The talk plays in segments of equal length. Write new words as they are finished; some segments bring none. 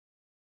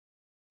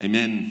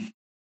Amen.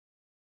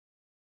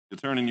 You'll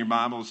turn in your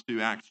Bibles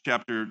to Acts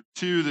chapter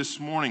 2 this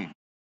morning.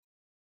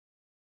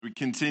 We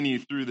continue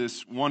through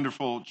this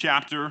wonderful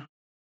chapter,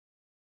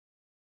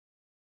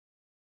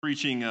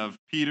 preaching of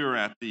Peter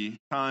at the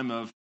time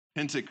of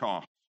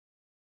Pentecost.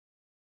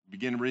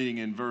 Begin reading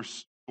in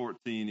verse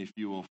 14 if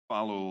you will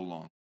follow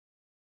along.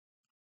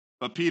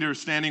 But Peter,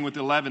 standing with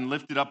 11,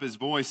 lifted up his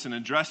voice and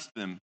addressed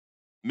them,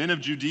 "Men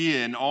of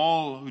Judea and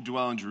all who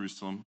dwell in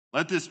Jerusalem,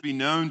 let this be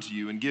known to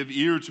you and give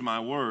ear to my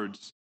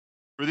words.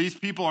 For these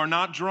people are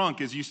not drunk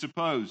as you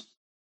suppose,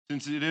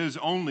 since it is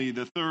only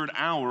the third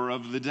hour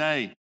of the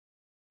day.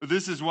 But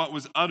this is what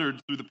was uttered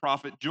through the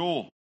prophet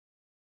Joel.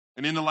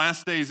 And in the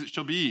last days it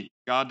shall be,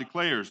 God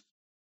declares,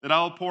 that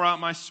I will pour out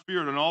my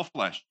spirit on all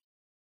flesh.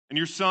 And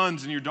your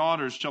sons and your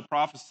daughters shall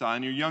prophesy,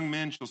 and your young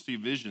men shall see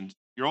visions.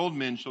 Your old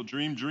men shall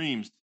dream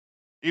dreams,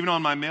 even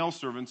on my male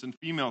servants and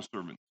female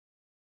servants.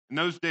 In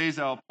those days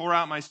I will pour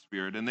out my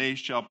spirit, and they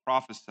shall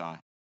prophesy.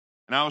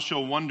 And I will show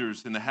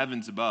wonders in the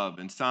heavens above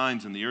and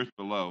signs in the earth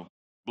below,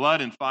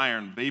 blood and fire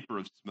and vapor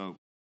of smoke.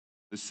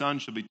 The sun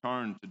shall be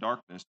turned to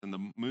darkness and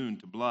the moon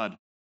to blood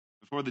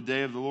before the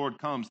day of the Lord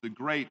comes, the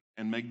great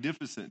and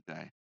magnificent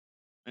day.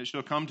 And it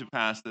shall come to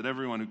pass that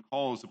everyone who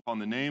calls upon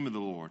the name of the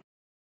Lord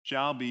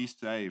shall be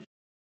saved.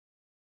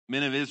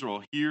 Men of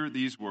Israel, hear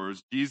these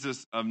words.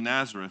 Jesus of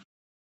Nazareth,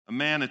 a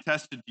man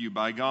attested to you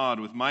by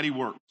God with mighty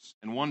works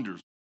and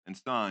wonders and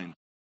signs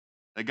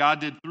that God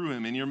did through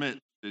him in your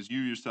midst, as you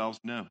yourselves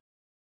know.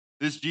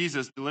 This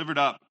Jesus, delivered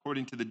up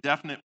according to the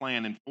definite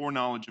plan and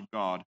foreknowledge of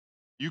God,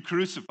 you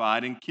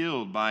crucified and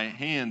killed by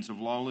hands of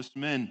lawless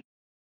men.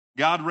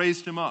 God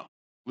raised him up,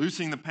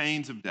 loosing the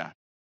pains of death,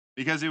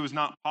 because it was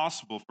not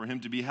possible for him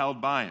to be held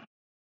by it.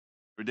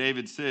 For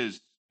David says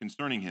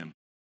concerning him,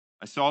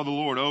 I saw the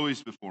Lord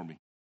always before me,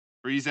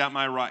 for he's at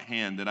my right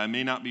hand, that I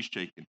may not be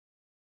shaken.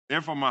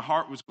 Therefore my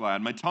heart was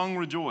glad, my tongue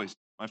rejoiced,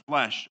 my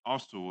flesh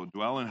also will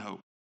dwell in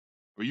hope.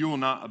 For you will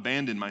not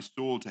abandon my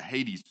soul to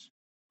Hades,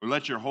 or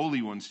let your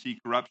Holy One see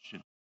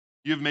corruption.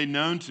 You have made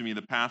known to me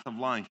the path of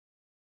life.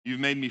 You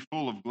have made me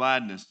full of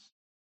gladness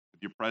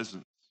with your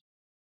presence.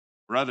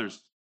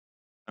 Brothers,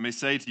 I may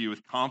say to you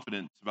with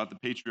confidence about the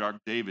patriarch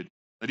David,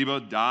 that he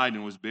both died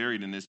and was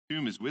buried, and his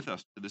tomb is with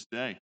us to this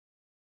day.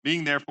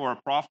 Being therefore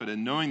a prophet,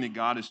 and knowing that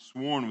God has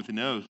sworn with an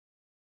oath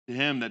to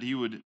him that he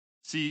would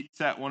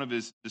set one of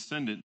his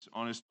descendants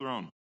on his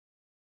throne,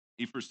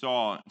 he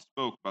foresaw and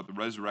spoke about the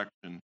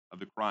resurrection of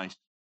the Christ,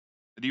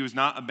 that he was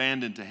not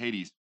abandoned to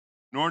Hades,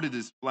 nor did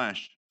his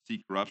flesh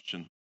see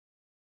corruption.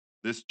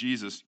 This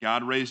Jesus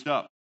God raised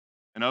up,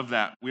 and of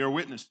that we are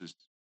witnesses.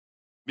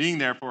 Being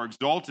therefore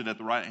exalted at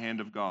the right hand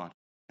of God,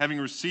 having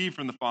received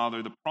from the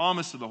Father the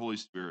promise of the Holy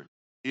Spirit,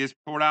 he has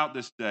poured out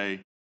this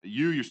day that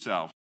you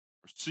yourself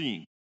are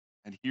seeing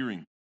and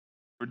hearing.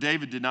 For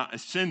David did not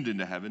ascend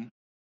into heaven,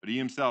 but he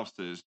himself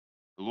says,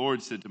 the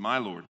Lord said to my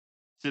Lord,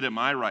 sit at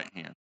my right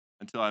hand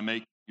until I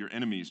make your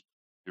enemies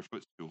your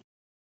footstool.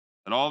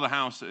 That all the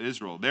house of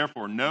Israel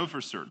therefore know for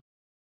certain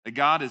that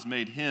God has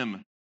made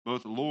him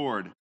both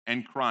Lord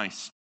and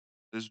Christ,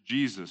 this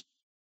Jesus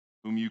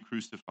whom you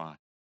crucified.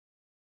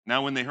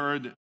 Now when they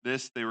heard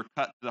this, they were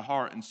cut to the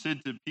heart and said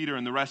to Peter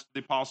and the rest of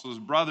the apostles,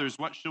 brothers,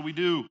 what shall we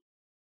do?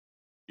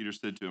 Peter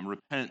said to him,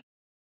 repent,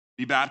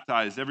 be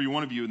baptized, every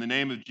one of you, in the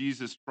name of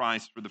Jesus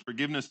Christ for the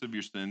forgiveness of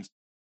your sins,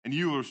 and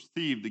you will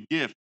receive the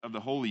gift of the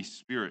Holy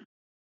Spirit.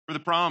 For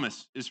the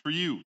promise is for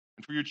you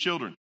and for your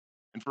children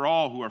and for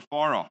all who are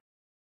far off,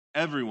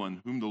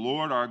 everyone whom the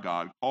Lord our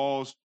God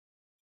calls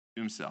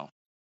to himself.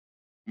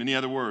 Many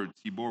other words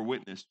he bore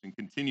witness and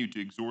continued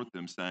to exhort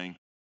them, saying,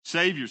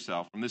 save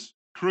yourself from this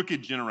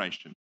crooked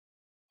generation.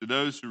 To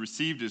those who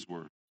received his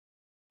word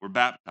were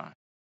baptized,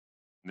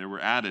 and there were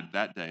added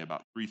that day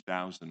about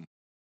 3,000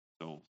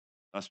 souls.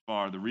 Thus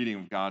far, the reading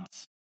of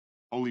God's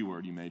holy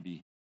word. You may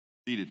be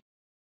seated.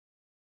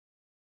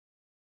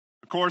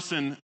 A course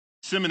in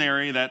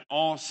seminary that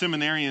all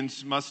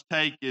seminarians must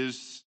take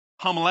is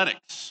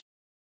homiletics.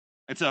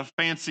 It's a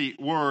fancy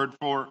word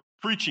for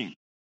preaching,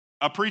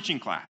 a preaching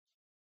class.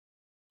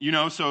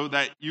 So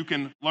that you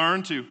can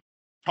learn to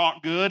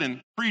talk good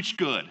and preach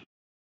good,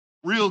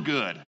 real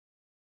good.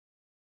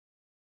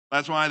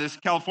 That's why this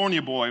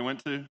California boy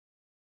went to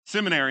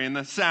seminary in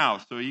the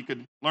South, so he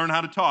could learn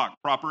how to talk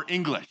proper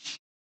English.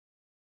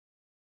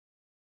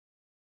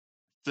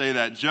 Say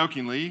that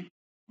jokingly,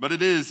 but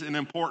it is an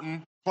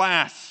important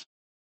class.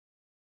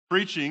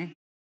 Preaching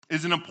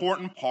is an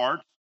important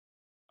part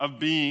of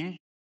being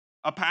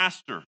a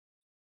pastor.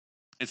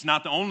 It's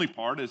not the only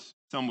part, as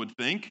some would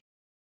think,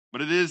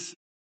 but it is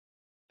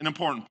an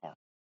important part.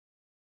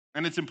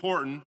 And it's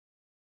important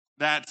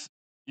that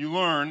you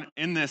learn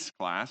in this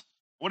class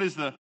what is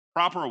the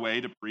proper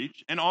way to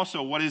preach, and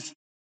also what is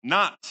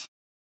not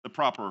the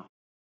proper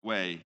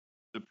way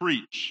to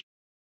preach.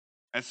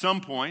 At some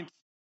point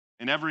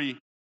in every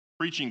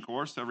preaching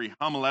course, every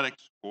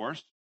homiletics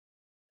course,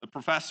 the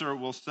professor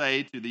will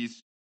say to these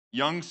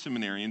young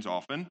seminarians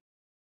often,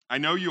 I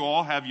know you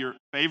all have your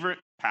favorite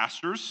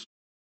pastors,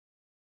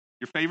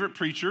 your favorite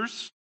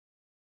preachers,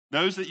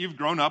 those that you've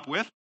grown up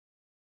with,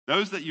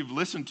 those that you've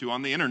listened to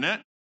on the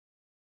internet,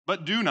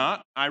 But do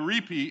not, I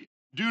repeat,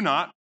 do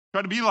not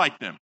try to be like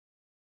them.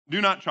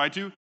 Do not try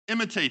to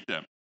imitate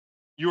them.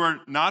 You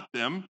are not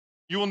them.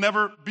 You will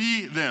never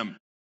be them,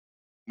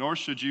 nor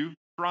should you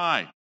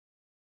try.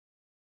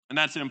 And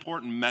that's an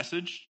important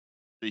message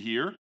to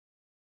hear.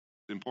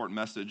 It's an important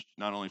message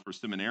not only for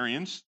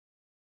seminarians,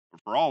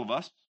 but for all of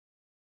us,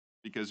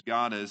 because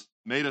God has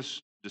made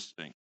us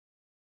distinct.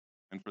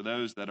 And for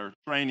those that are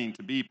training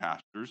to be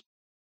pastors,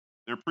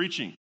 their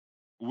preaching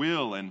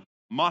will and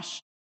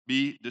must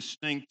be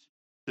distinct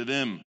to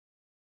them.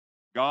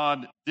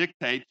 God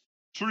dictates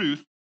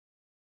truth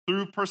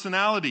through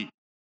personality.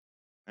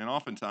 And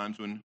oftentimes,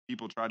 when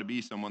people try to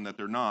be someone that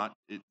they're not,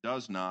 it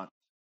does not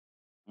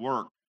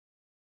work.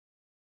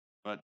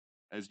 But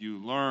as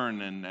you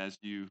learn and as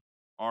you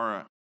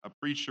are a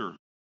preacher,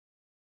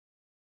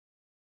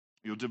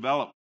 you'll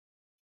develop,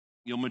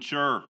 you'll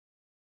mature,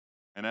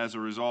 and as a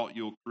result,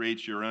 you'll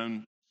create your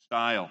own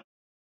style.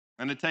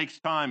 And it takes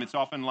time. It's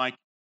often like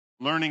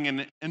learning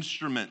an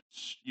instrument.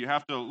 You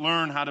have to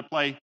learn how to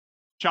play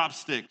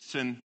chopsticks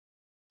and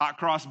hot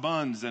cross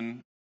buns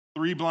and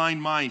Three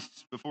Blind Mice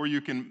before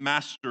you can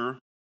master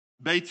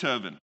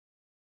Beethoven.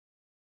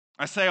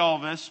 I say all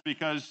this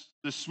because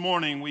this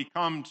morning we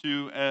come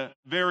to a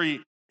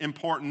very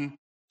important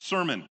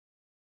sermon.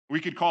 We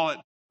could call it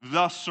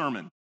the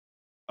sermon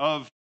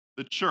of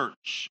the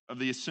church of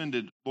the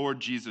ascended Lord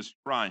Jesus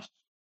Christ.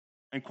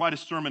 And quite a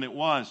sermon it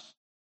was,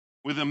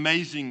 with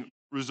amazing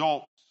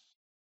results.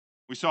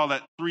 We saw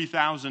that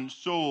 3,000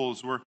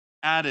 souls were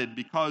added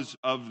because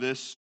of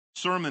this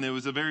sermon. It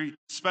was a very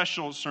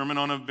special sermon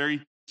on a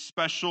very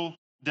special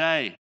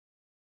day.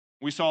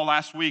 We saw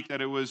last week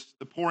that it was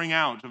the pouring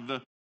out of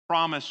the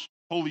promised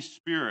Holy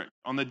Spirit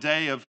on the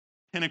day of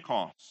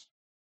Pentecost.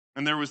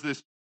 And there was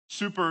this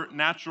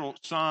supernatural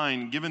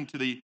sign given to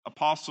the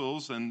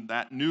apostles and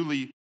that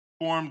newly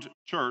formed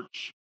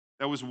church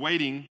that was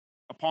waiting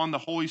upon the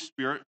Holy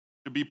Spirit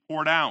to be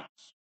poured out.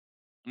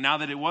 Now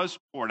that it was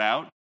poured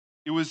out,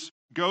 it was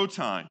go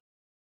time.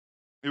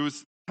 It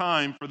was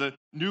time for the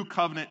new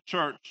covenant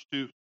church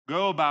to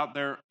go about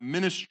their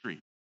ministry.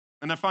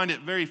 And I find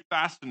it very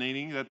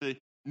fascinating that the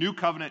new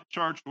covenant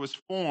church was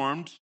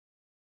formed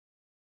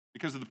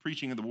because of the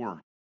preaching of the word.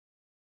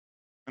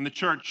 And the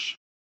church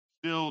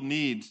still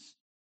needs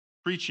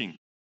preaching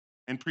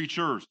and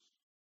preachers.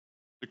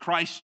 The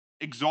Christ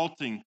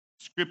exalting,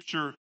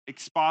 scripture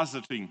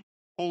expositing,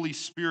 Holy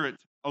Spirit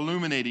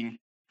illuminating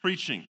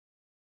preaching.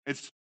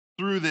 It's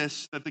through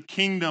this that the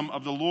kingdom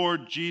of the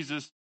Lord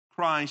Jesus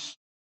Christ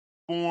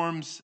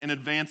forms and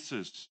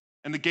advances,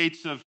 and the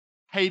gates of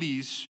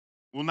Hades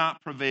will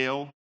not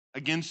prevail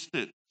against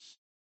it.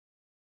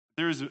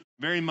 There is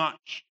very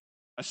much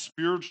a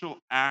spiritual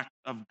act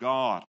of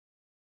God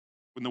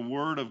when the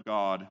word of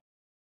God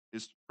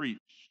is preached,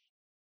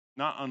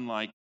 not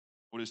unlike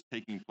what is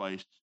taking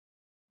place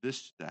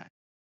this day.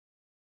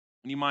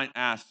 And you might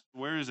ask,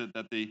 where is it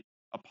that the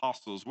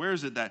apostles, where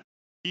is it that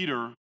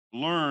Peter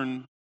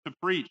learned to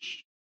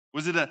preach?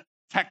 Was it a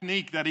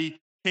technique that he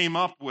came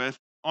up with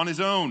on his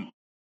own?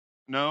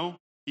 No,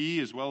 he,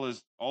 as well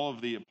as all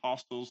of the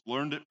apostles,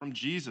 learned it from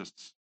Jesus.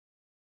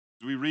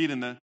 As we read in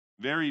the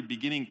very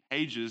beginning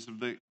pages of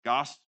the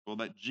gospel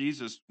that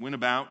Jesus went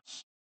about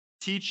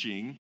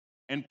teaching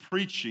and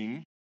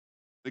preaching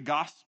the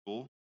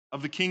gospel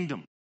of the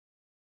kingdom.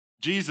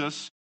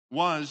 Jesus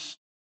was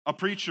a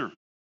preacher.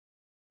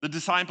 The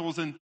disciples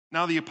and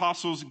now the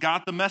apostles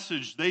got the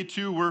message. They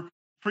too were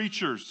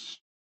preachers.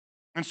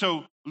 And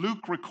so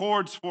Luke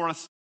records for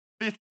us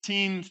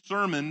 15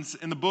 sermons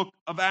in the book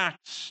of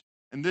Acts,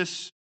 and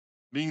this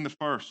being the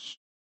first.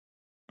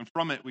 And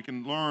from it, we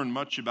can learn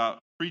much about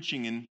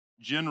preaching in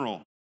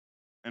general,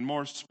 and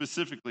more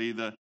specifically,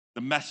 the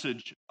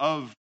message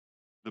of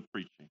the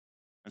preaching.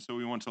 And so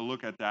we want to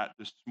look at that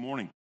this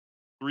morning.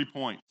 3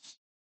 points: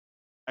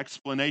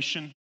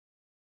 explanation,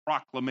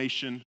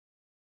 proclamation,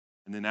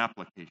 and then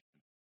application.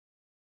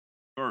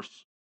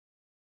 First,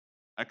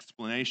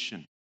 explanation.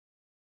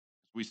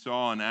 As we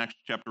saw in Acts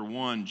chapter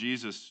 1,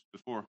 Jesus,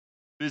 before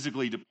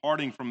physically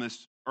departing from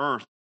this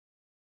earth,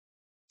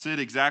 said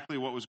exactly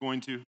what was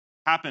going to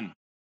happen.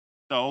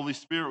 The Holy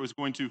Spirit was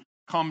going to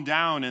come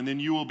down, and then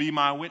you will be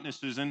my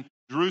witnesses in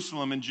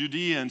Jerusalem and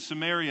Judea and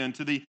Samaria and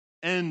to the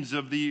ends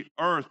of the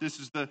earth. This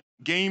is the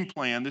game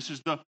plan. This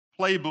is the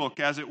playbook,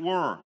 as it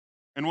were.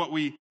 And what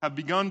we have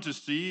begun to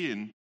see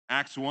in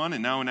Acts 1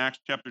 and now in Acts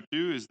chapter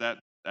 2 is that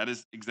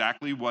is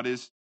exactly what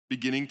is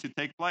beginning to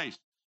take place.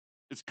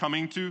 It's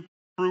coming to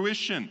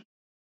fruition,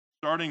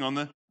 starting on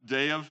the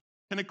day of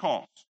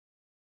Pentecost.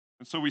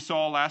 And so we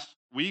saw last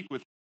week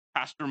with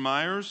Pastor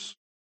Myers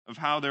of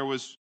how there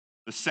was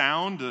the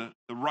sound, the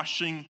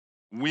rushing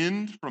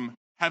wind from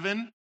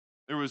heaven.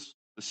 There was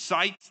the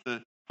sight,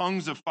 the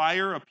tongues of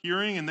fire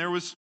appearing, and there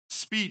was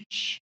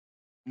speech,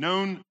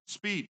 known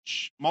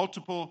speech,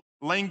 multiple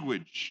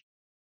language,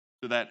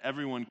 so that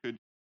everyone could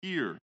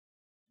hear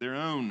their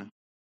own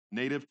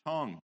native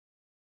tongue.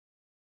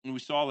 And we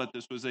saw that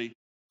this was a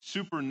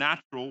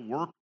supernatural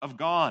work of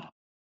God,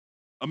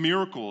 a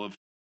miracle of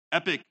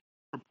epic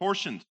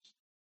proportions.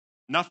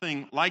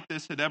 Nothing like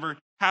this had ever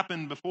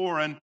happened before,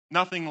 and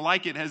nothing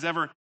like it has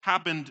ever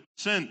happened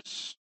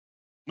since,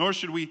 nor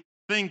should we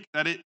think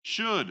that it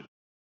should.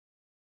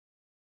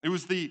 It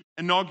was the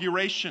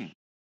inauguration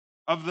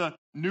of the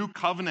new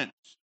covenant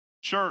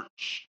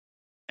church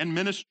and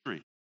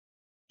ministry.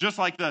 Just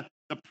like the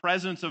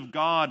presence of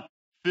God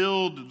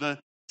filled the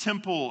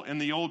temple in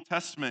the Old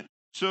Testament,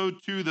 so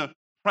too the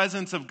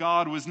presence of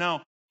God was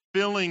now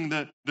filling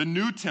the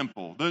new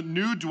temple, the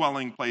new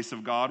dwelling place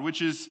of God,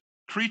 which is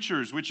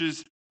creatures, which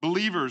is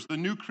believers, the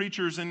new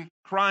creatures in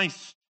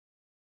Christ.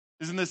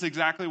 Isn't this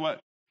exactly what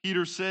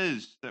Peter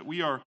says? That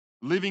we are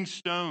living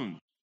stones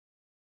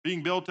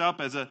being built up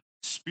as a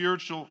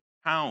spiritual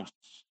house.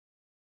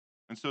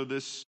 And so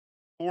this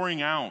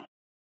pouring out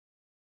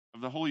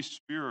of the Holy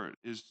Spirit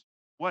is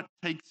what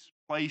takes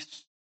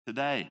place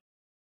today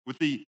with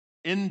the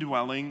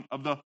indwelling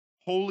of the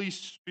Holy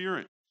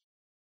Spirit.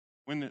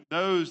 When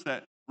those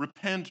that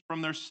repent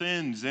from their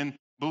sins and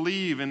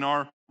believe and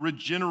are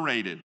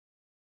regenerated.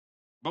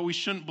 But we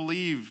shouldn't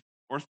believe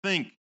or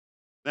think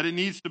that it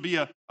needs to be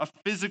a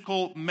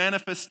physical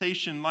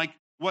manifestation like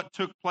what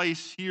took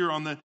place here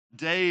on the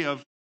day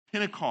of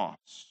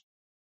Pentecost.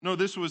 No,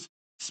 this was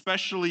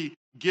specially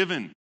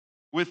given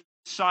with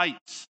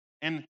sights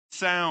and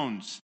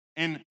sounds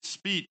and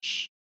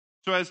speech,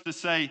 so as to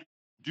say,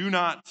 do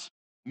not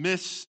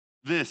miss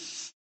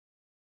this.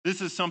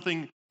 This is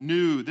something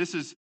new. This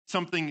is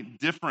something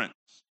different.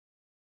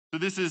 So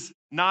this is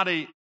not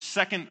a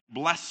second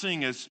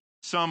blessing, as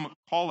some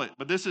call it,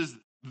 but this is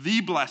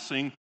the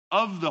blessing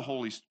of the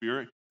Holy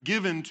Spirit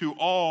given to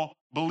all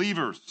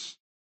believers.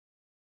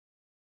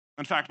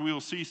 In fact, we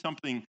will see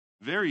something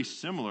very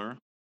similar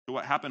to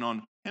what happened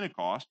on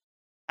Pentecost,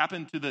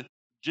 happened to the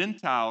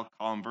Gentile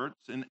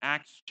converts in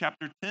Acts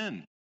chapter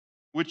 10,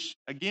 which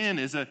again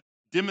is a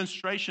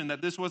demonstration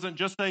that this wasn't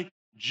just a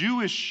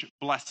Jewish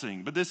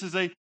blessing, but this is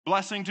a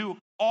blessing to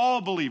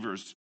all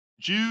believers,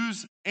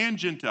 Jews and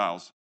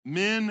Gentiles,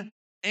 men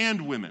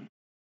and women.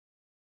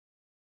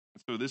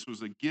 And so this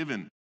was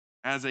given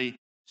as a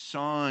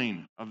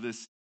sign of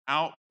this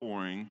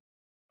outpouring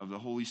of the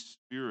Holy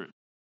Spirit.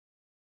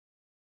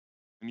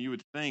 And you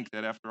would think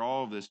that after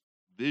all this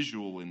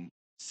visual and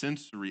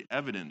sensory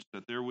evidence,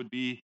 that there would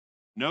be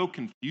no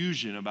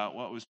confusion about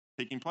what was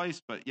taking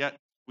place, but yet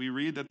we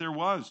read that there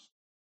was.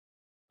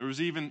 There was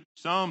even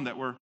some that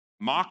were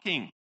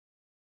mocking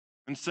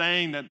and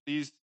saying that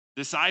these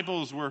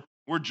disciples were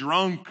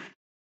drunk.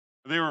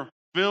 They were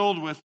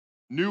filled with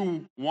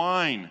new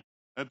wine,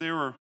 that they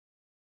were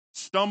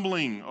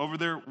stumbling over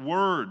their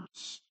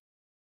words.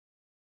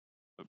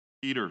 But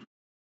Peter,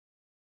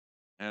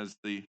 as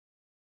the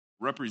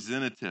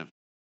representative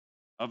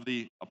of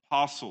the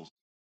apostles,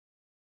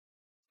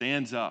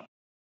 stands up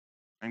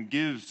and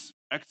gives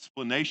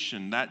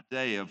explanation that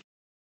day of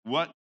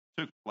what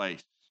took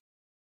place,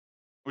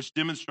 which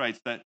demonstrates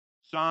that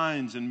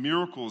signs and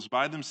miracles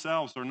by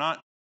themselves are not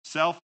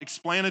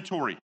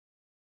self-explanatory.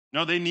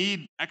 No, they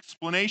need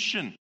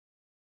explanation,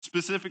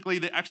 specifically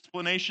the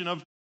explanation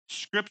of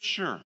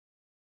Scripture.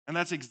 And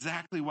that's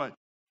exactly what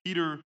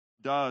Peter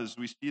does.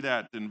 We see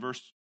that in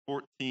verse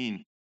 14.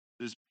 It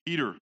says,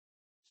 Peter,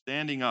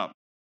 standing up,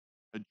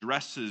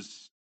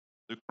 addresses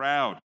the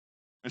crowd,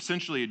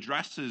 essentially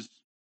addresses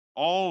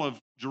all of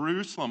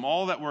Jerusalem,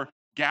 all that were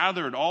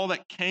gathered, all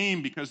that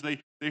came because they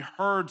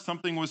heard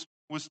something was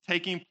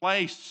taking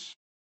place.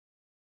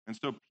 And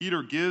so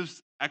Peter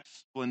gives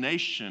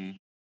explanation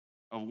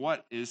of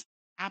what is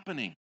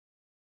happening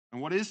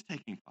and what is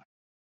taking place.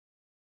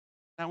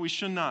 Now, we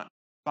should not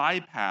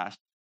bypass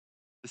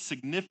the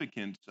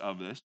significance of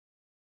this,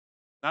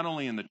 not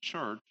only in the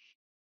church,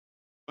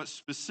 but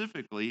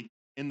specifically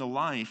in the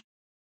life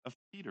of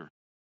Peter.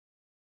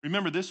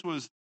 Remember, this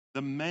was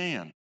the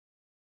man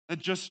that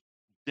just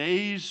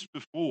days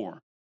before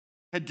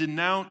had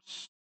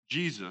denounced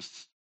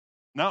Jesus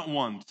not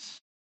once,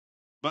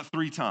 but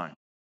 3 times.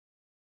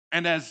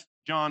 And as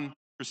John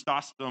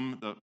Chrysostom,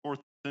 the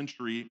 4th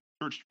century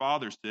church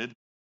father, said,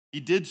 he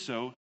did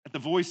so at the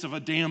voice of a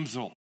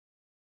damsel,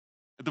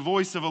 at the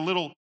voice of a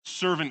little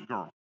servant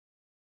girl.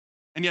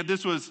 And yet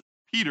this was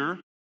Peter,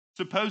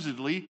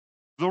 supposedly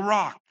the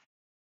rock.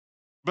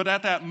 But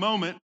at that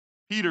moment,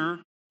 Peter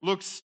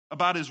looks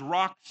about as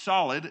rock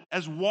solid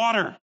as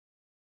water.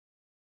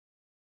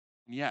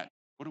 And yet,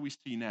 what do we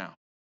see now?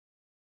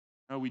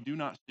 No, we do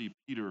not see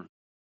Peter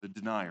the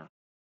denier.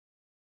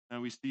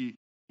 No, we see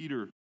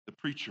Peter the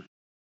preacher,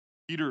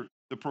 Peter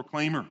the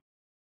proclaimer,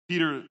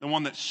 Peter the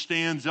one that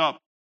stands up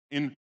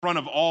in front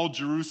of all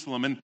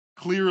Jerusalem and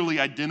clearly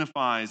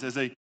identifies as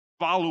a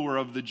follower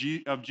of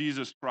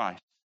Jesus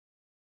Christ.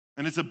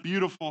 And it's a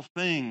beautiful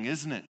thing,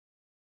 isn't it?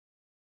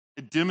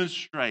 It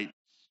demonstrates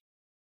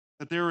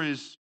that there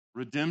is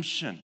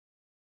redemption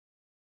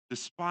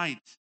despite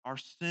our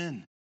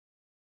sin.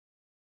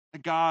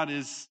 That God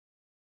is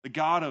the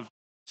God of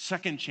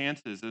second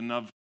chances and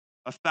of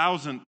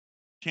 1,000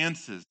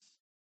 chances.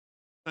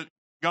 That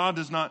God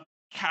does not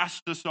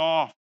cast us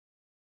off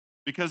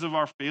because of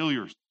our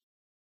failures.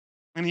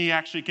 And he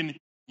actually can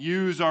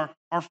use our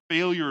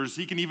failures.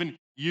 He can even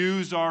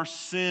use our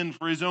sin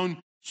for his own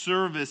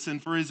service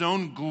and for his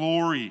own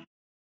glory.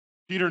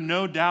 Peter,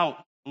 no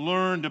doubt,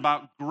 learned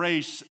about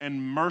grace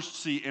and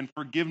mercy and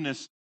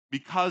forgiveness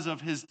because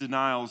of his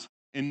denials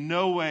in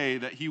no way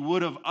that he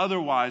would have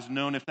otherwise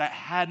known if that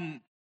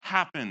hadn't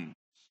happened.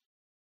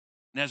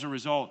 And as a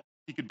result,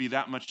 he could be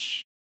that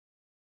much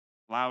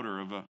louder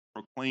of a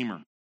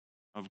proclaimer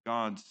of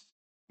God's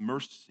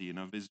mercy and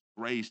of his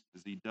grace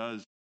as he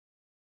does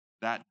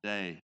that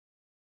day.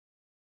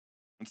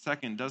 And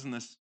second, doesn't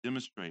this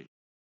demonstrate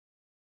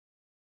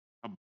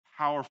how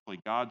powerfully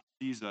God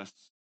sees us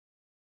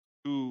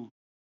who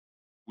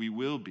we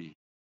will be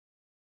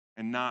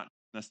and not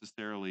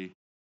necessarily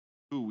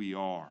who we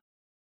are?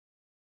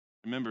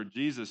 Remember,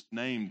 Jesus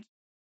named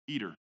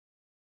Peter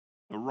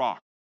the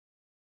rock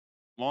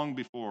long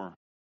before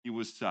he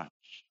was such.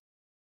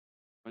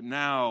 But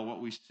now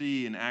what we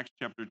see in Acts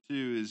chapter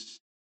 2 is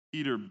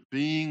Peter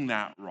being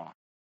that rock,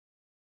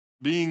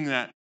 being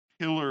that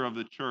pillar of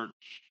the church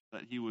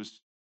that he was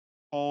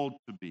called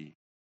to be.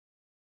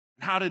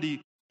 How did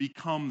he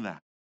become that?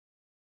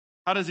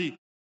 How does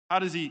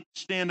he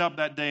stand up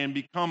that day and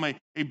become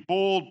a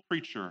bold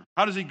preacher?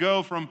 How does he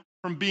go from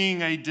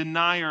being a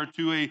denier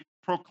to a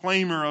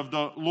proclaimer of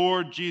the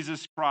Lord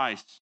Jesus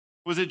Christ?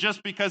 Was it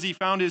just because he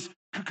found his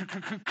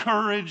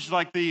courage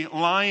like the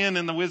lion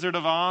in the Wizard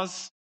of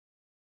Oz?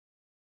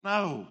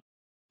 No,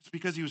 it's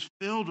because he was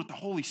filled with the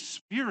Holy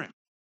Spirit.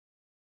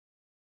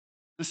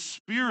 The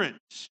Spirit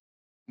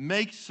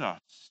makes us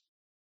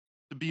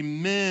to be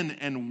men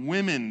and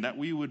women that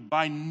we would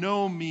by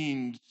no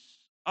means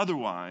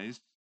otherwise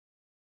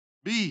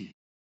be.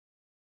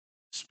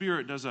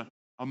 Spirit does a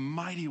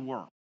mighty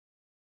work.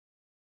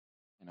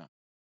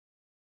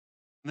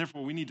 And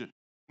therefore, we need to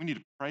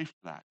pray for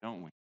that,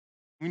 don't we?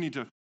 We need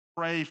to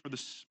pray for the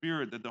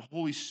Spirit, that the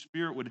Holy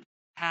Spirit would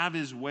have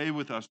his way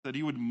with us, that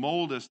he would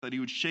mold us, that he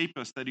would shape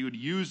us, that he would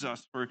use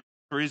us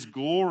for his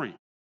glory.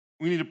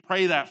 We need to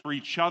pray that for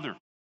each other.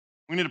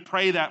 We need to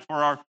pray that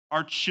for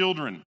our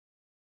children.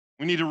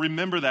 We need to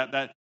remember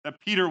that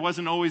Peter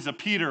wasn't always a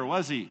Peter,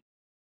 was he?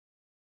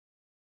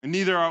 And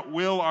neither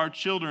will our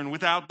children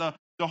without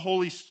the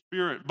Holy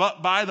Spirit.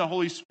 But by the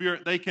Holy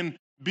Spirit, they can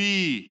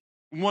be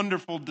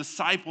wonderful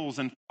disciples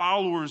and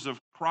followers of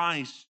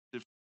Christ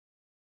if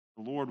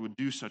the Lord would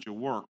do such a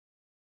work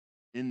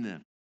in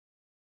them.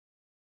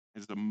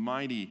 It's a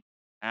mighty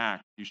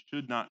act. You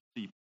should not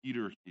see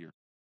Peter here.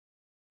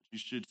 You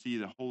should see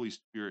the Holy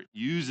Spirit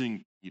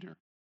using Peter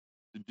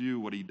to do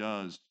what he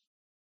does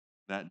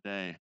that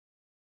day.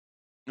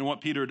 And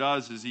what Peter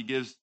does is he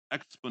gives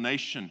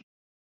explanation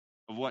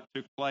of what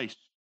took place.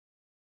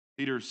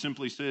 Peter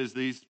simply says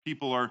these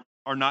people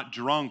are not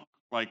drunk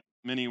like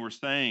many were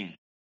saying.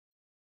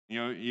 He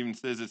even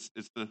says it's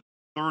the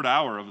third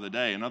hour of the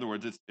day. In other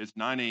words, it's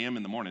 9 a.m.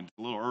 in the morning. It's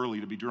a little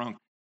early to be drunk.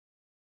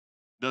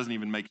 Doesn't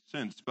even make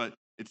sense. But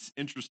it's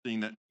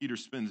interesting that Peter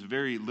spends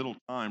very little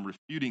time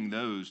refuting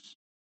those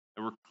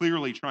that were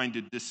clearly trying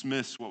to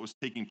dismiss what was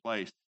taking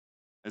place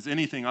as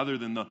anything other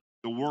than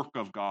the work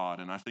of God.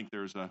 And I think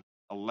there's a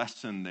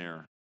lesson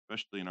there,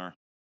 especially in our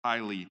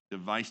highly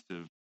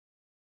divisive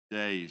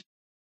days.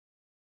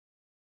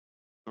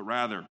 But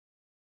rather,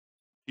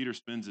 Peter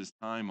spends his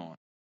time on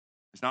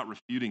is not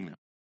refuting them,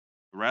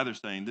 but rather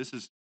saying this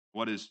is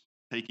what is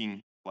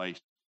taking place.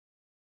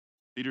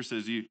 Peter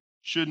says you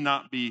should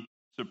not be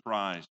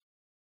surprised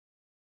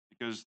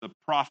because the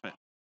prophet,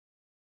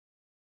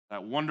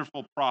 that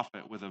wonderful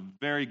prophet with a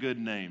very good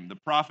name, the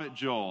prophet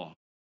Joel,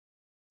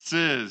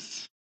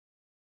 says,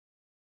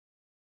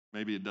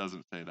 maybe it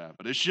doesn't say that,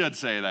 but it should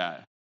say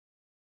that.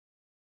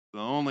 The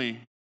only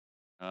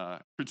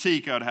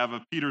critique I would have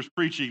of Peter's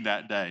preaching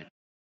that day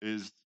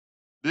is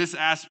this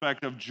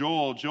aspect of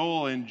Joel.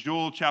 Joel in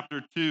Joel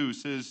chapter 2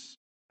 says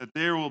that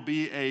there will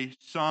be a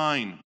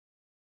sign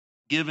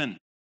given.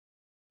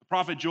 The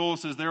prophet Joel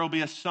says there will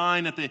be a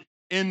sign at the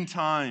end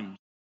times,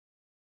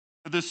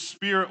 that the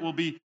Spirit will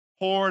be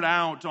poured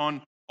out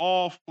on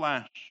all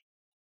flesh,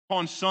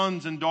 upon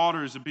sons and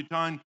daughters,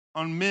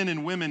 on men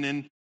and women,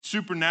 and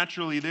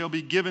supernaturally they'll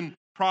be given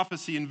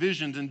prophecy and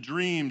visions and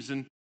dreams,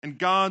 and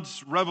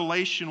God's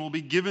revelation will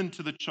be given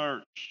to the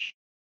church.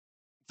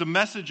 It's a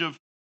message of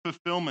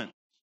fulfillment.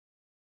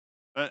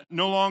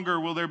 No longer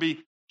will there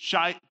be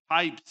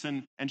types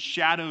and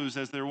shadows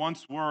as there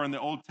once were in the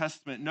Old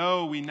Testament.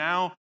 No, we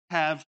now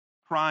have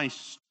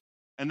Christ.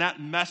 And that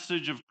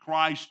message of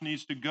Christ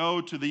needs to go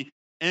to the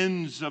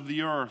ends of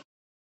the earth.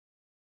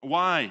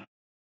 Why?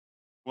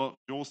 Well,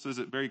 Joel says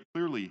it very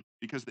clearly,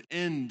 because the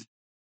end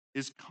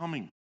is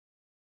coming.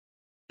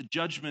 The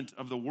judgment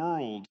of the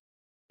world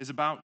is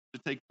about to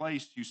take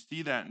place. You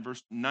see that in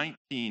verse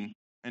 19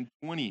 and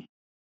 20,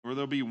 where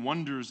there'll be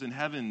wonders in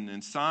heaven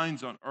and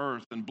signs on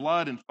earth and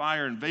blood and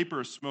fire and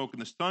vapor of smoke,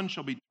 and the sun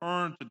shall be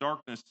turned to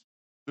darkness,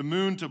 the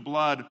moon to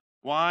blood.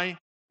 Why?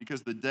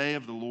 Because the day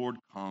of the Lord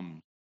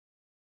comes,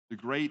 the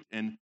great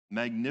and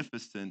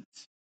magnificent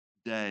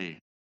day.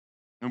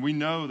 And we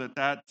know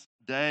that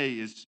day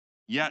is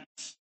yet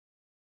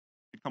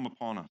to come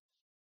upon us,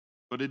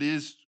 but it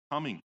is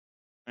coming,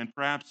 and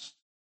perhaps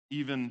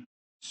even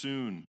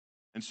soon.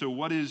 And so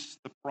what is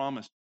the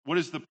promise What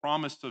is the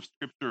promise of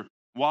Scripture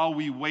while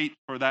we wait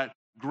for that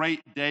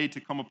great day to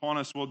come upon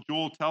us? Well,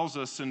 Joel tells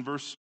us in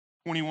verse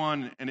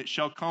 21, and it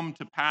shall come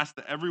to pass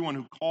that everyone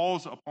who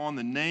calls upon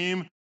the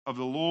name of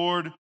the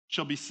Lord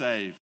shall be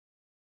saved.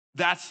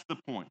 That's the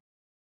point.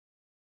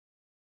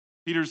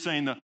 Peter's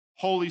saying the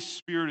Holy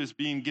Spirit is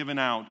being given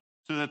out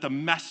so that the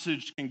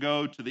message can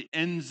go to the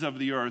ends of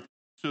the earth,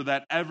 so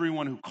that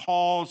everyone who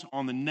calls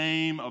on the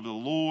name of the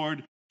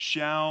Lord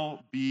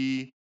shall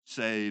be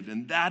saved.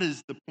 And that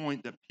is the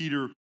point that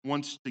Peter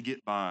wants to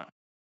get by.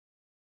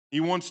 He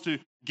wants to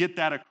get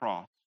that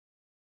across.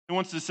 He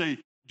wants to say,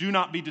 do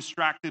not be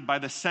distracted by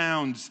the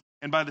sounds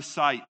and by the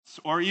sights,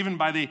 or even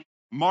by the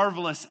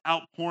marvelous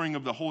outpouring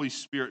of the Holy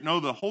Spirit. No,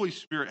 the Holy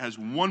Spirit has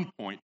one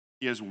point.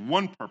 He has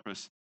one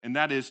purpose, and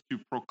that is to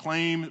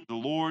proclaim the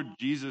Lord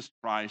Jesus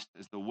Christ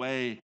as the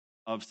way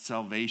of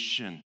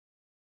salvation.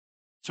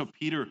 So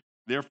Peter,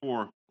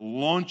 therefore,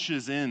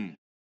 launches in,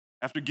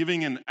 after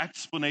giving an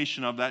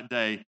explanation of that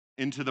day,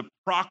 into the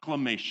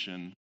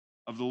proclamation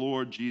of the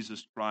Lord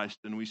Jesus Christ.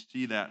 And we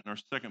see that in our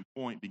second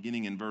point,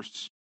 beginning in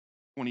verse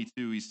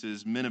 22. He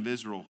says, Men of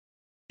Israel,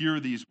 hear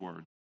these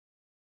words,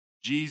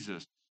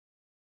 Jesus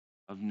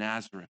of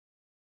Nazareth.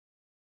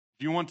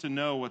 If you want to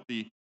know what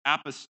the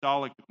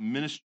apostolic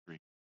ministry,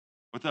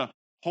 what the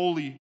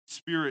Holy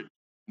Spirit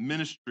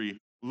ministry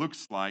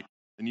looks like,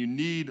 then you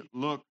need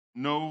look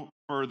no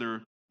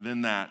further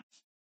than that.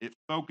 It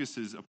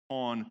focuses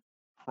upon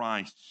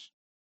Christ.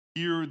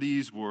 Hear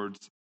these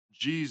words,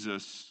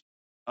 Jesus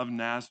of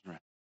Nazareth.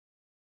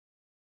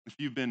 If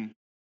you've been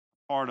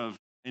part of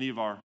any of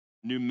our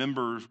new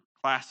member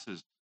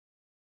classes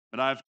that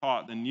I've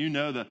taught, then you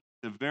know that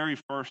the very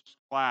first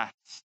class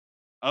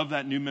of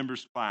that new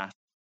members class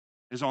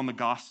is on the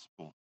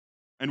gospel.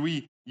 And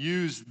we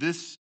use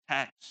this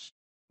text,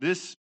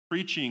 this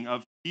preaching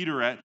of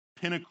Peter at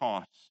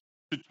Pentecost,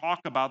 to talk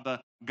about the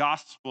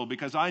gospel,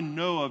 because I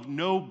know of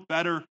no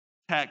better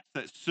text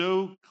that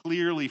so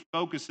clearly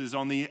focuses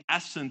on the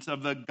essence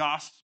of the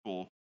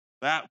gospel.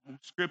 That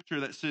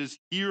scripture that says,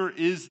 here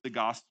is the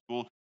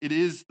gospel. It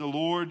is the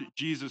Lord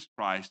Jesus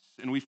Christ.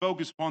 And we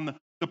focus upon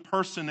the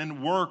person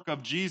and work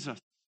of Jesus.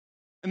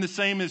 And the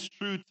same is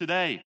true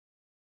today.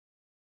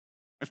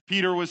 If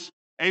Peter was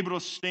able to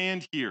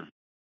stand here,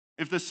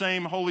 if the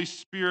same Holy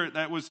Spirit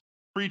that was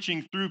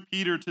preaching through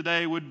Peter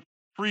today would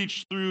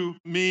preach through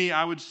me,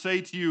 I would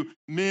say to you,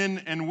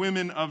 men and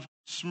women of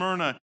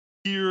Smyrna,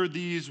 hear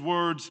these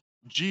words,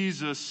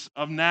 Jesus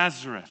of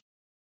Nazareth.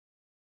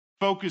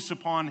 Focus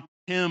upon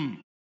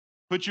him.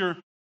 Put your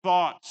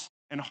thoughts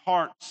and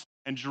hearts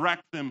and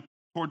direct them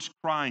towards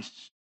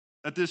Christ.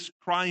 That this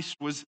Christ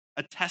was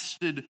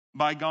attested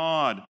by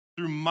God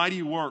through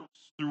mighty works,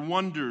 through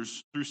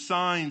wonders, through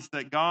signs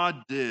that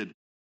God did.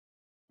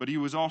 But he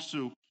was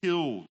also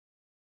killed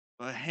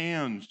by the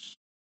hands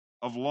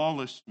of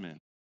lawless men.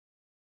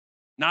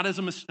 Not as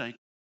a mistake.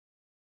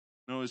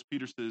 No, as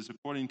Peter says,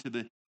 according to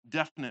the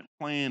definite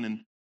plan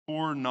and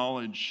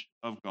foreknowledge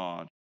of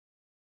God.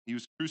 He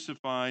was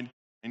crucified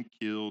and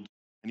killed,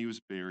 and he was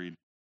buried.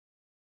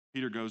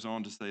 Peter goes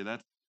on to say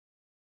that's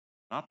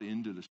not the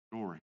end of the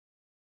story.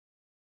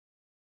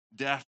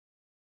 Death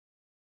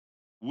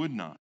would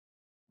not,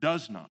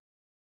 does not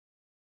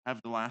have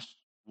the last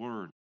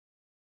word.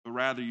 But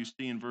rather, you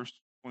see in verse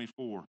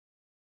 24,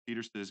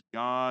 Peter says,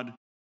 God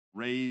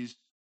raised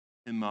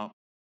him up,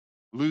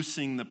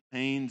 loosing the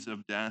pains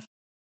of death,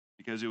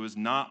 because it was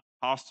not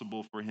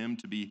possible for him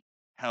to be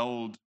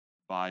held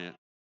by it.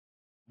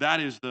 That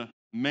is the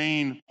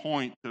main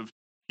point of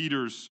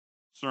Peter's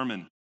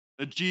sermon,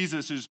 that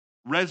Jesus is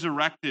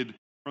resurrected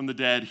from the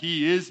dead.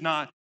 He is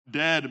not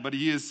dead, but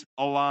he is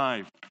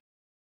alive.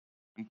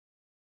 And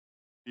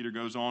Peter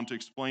goes on to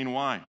explain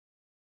why.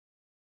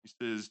 He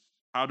says,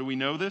 how do we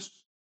know this?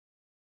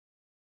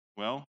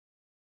 Well,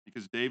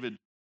 because David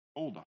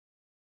told us.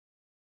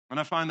 And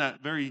I find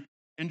that very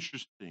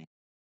interesting,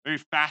 very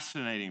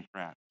fascinating,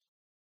 perhaps.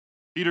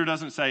 Peter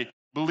doesn't say,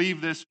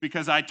 believe this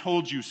because I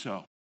told you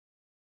so.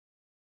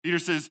 Peter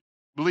says,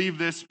 believe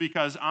this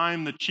because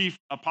I'm the chief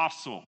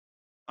apostle.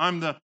 I'm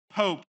the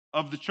pope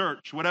of the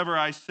church. Whatever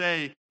I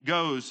say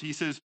goes. He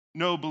says,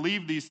 no,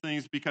 believe these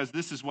things because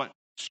this is what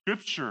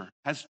Scripture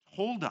has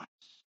told us.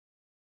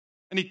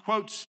 And he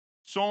quotes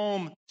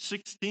Psalm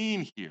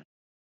 16 here,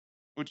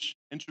 which,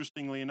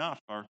 interestingly enough,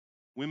 our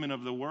women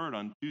of the word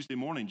on Tuesday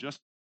morning just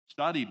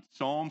studied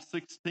Psalm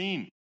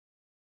 16.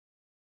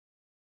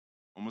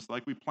 Almost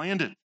like we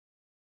planned it.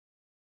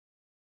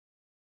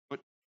 But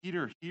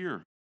Peter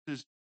here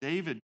says,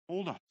 David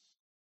told us,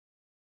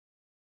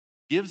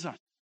 gives us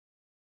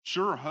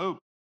sure hope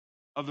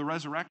of the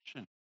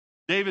resurrection.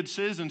 David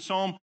says in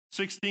Psalm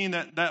 16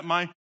 that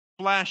my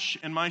flesh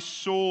and my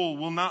soul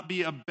will not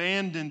be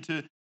abandoned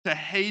to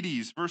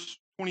Hades, verse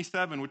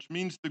 27, which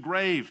means the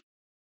grave.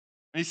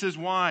 And he says,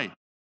 why?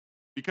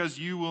 Because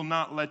you will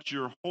not let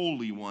your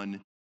Holy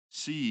One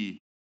see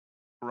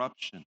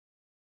corruption.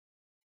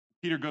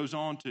 Peter goes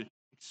on to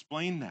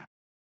explain that.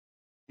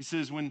 He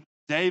says when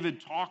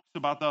David talks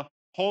about the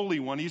Holy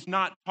One, he's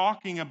not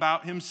talking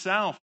about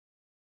himself.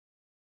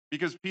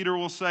 Because Peter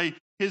will say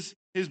his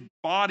his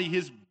body,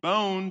 his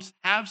bones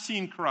have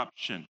seen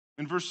corruption.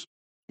 In verse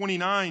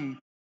 29,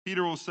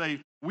 Peter will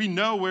say, we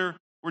know where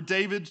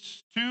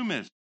David's tomb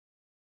is.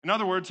 In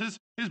other words, his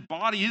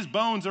body, his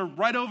bones are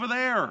right over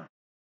there.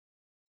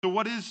 So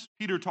what is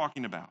Peter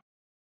talking about?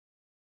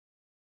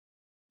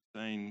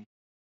 Saying,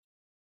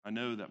 I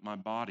know that my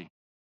body,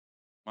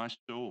 my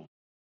soul,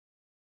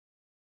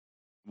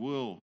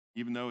 will,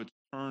 even though it's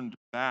turned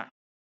back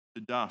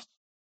to dust,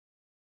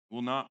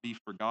 will not be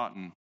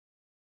forgotten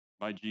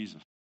by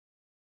Jesus.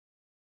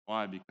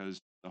 Why? Because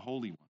the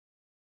Holy One,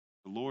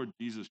 the Lord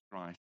Jesus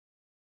Christ,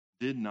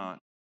 did not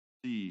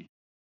see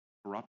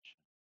corruption.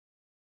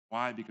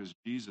 Why? Because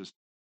Jesus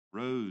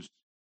rose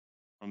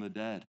from the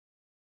dead.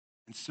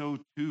 And so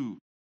too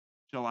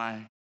shall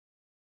I.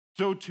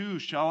 So too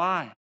shall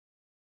I.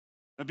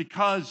 That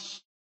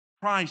because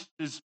Christ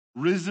is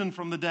risen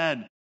from the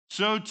dead,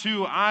 so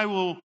too I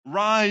will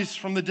rise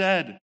from the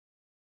dead.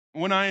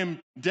 When I am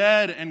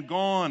dead and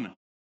gone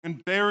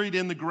and buried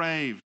in the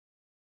grave.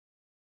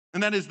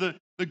 And that is the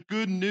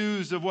good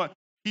news of what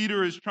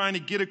Peter is trying to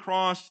get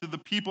across to the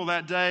people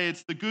that day.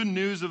 It's the good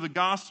news of the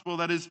gospel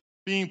that is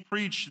being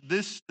preached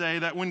this day,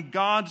 that when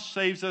God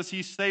saves us,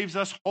 he saves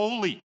us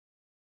wholly,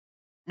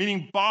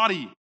 meaning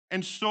body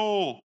and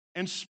soul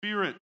and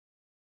spirit.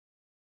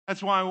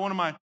 That's why one of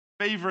my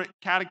favorite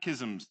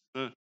catechisms,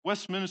 the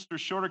Westminster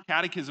Shorter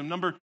Catechism,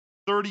 number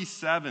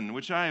 37,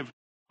 which I have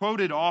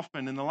quoted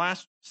often in the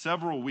last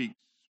several weeks,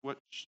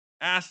 which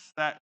asks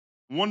that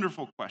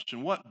wonderful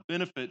question: what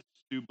benefits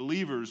do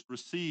believers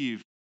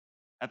receive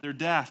at their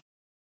death?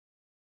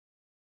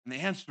 And the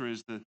answer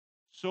is the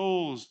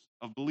souls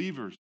of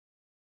believers,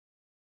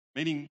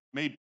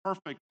 made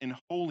perfect in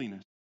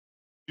holiness,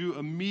 do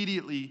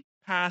immediately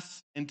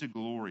pass into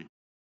glory.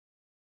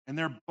 And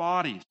their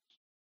bodies,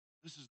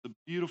 this is the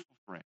beautiful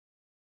phrase,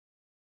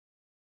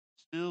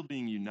 still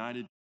being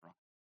united to Christ,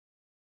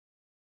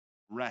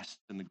 rest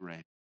in the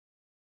grave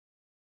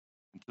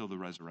until the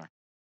resurrection.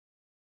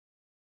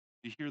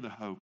 You hear the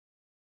hope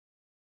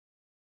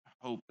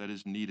that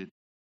is needed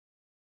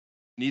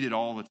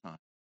all the time.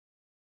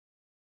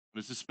 But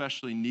it's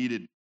especially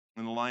needed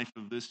in the life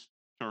of this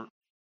church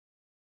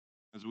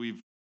as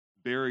we've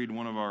buried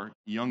one of our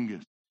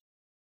youngest,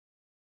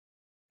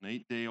 an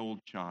 8-day-old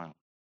child.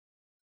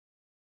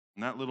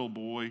 And that little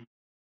boy,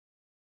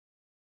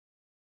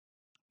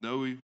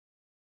 though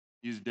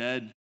he's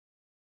dead,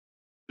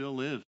 still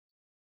lives.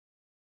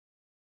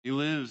 He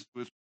lives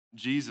with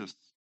Jesus.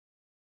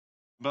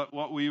 But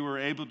what we were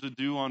able to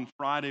do on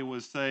Friday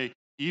was say,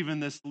 even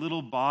this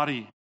little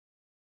body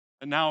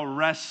that now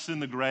rests in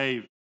the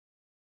grave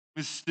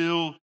is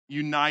still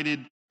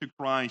united to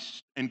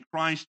Christ. And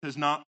Christ has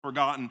not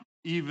forgotten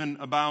even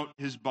about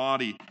his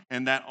body.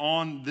 And that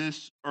on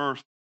this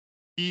earth,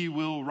 he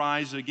will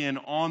rise again.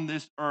 On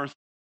this earth,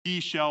 he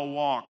shall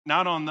walk.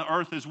 Not on the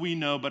earth as we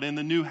know, but in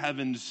the new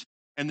heavens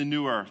and the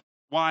new earth.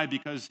 Why?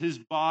 Because his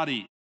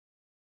body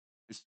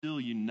is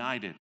still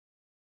united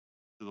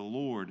to the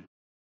Lord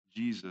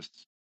Jesus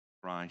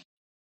Christ.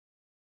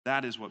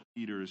 That is what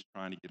Peter is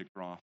trying to get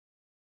across.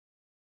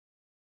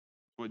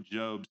 What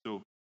Job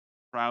so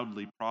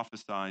proudly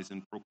prophesies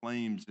and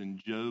proclaims in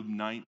Job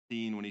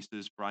 19 when he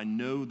says, for I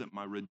know that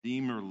my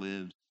Redeemer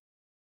lives,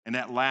 and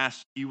at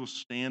last he will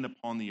stand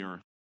upon the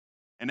earth.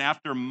 And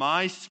after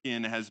my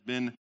skin has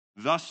been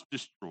thus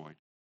destroyed,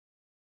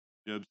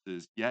 Job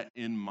says, yet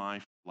in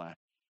my flesh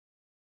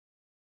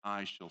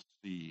I shall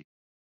see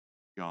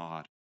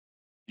God.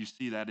 You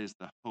see, that is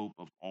the hope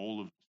of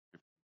all of the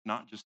scriptures,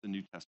 not just the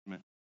New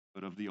Testament,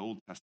 but of the Old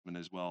Testament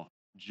as well.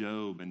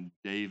 Job and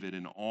David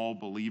and all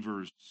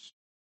believers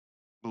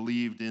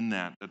believed in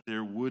that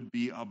there would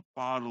be a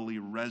bodily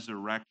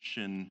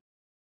resurrection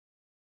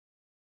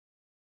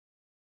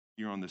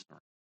here on this earth.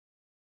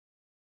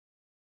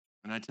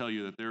 And I tell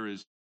you that there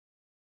is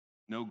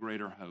no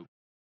greater hope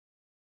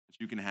that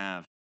you can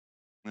have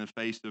in the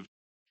face of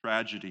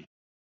tragedy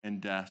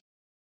and death.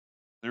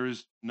 There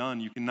is none.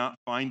 You cannot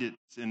find it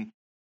in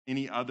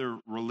any other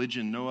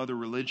religion. No other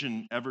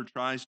religion ever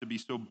tries to be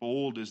so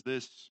bold as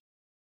this.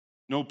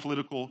 No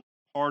political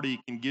party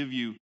can give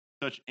you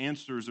such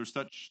answers or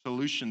such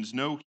solutions.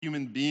 No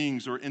human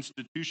beings or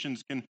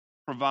institutions can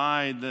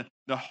provide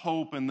the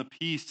hope and the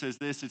peace as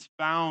this. It's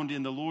found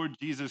in the Lord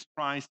Jesus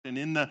Christ and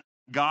in the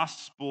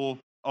gospel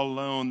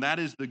alone. That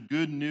is the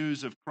good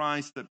news of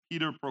Christ that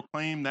Peter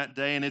proclaimed that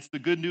day, and it's the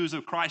good news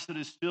of Christ that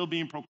is still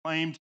being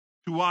proclaimed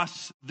to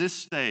us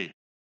this day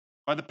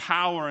by the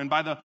power and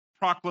by the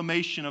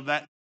proclamation of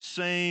that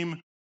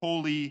same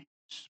Holy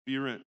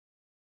Spirit.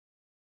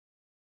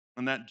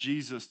 And that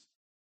Jesus,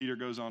 Peter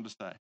goes on to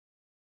say,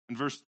 in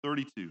verse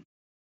 32,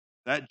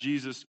 that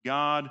Jesus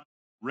God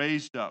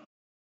raised up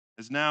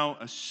has now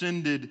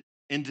ascended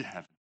into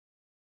heaven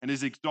and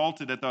is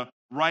exalted at the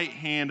right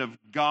hand of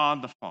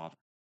God the Father.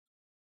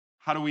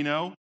 How do we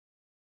know?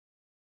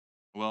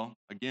 Well,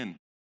 again,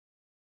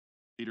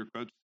 Peter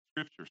quotes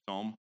scripture,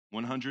 Psalm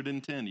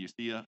 110. You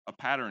see a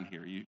pattern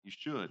here. You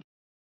should.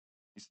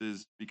 He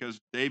says, because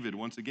David,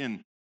 once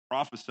again,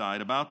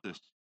 prophesied about this.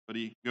 But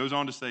he goes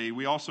on to say,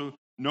 we also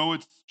know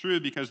it's true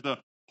because the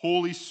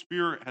Holy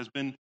Spirit has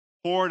been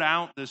poured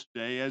out this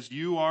day, as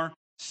you are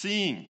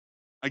seeing.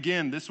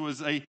 Again, this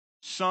was a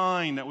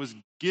sign that was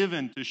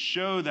given to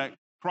show that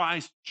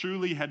Christ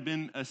had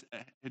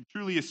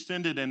truly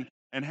ascended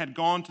and had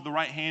gone to the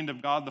right hand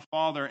of God the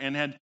Father and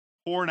had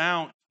poured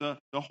out the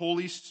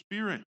Holy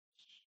Spirit.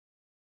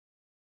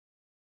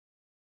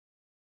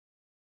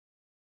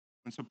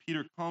 And so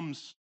Peter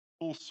comes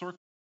full circle.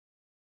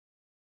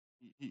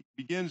 He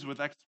begins with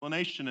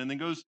explanation and then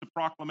goes to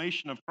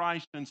proclamation of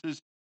Christ and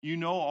says, you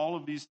know all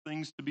of these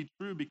things to be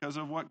true because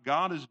of what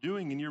God is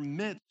doing in your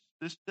midst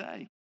this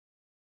day.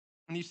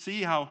 And you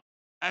see how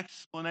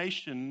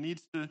explanation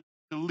needs to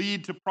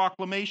lead to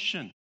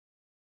proclamation.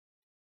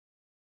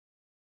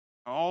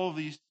 All of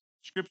these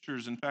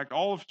scriptures, in fact,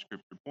 all of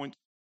Scripture points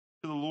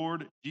to the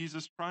Lord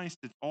Jesus Christ.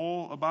 It's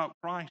all about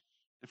Christ.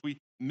 If we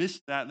miss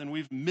that, then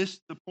we've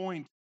missed the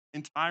point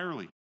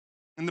entirely.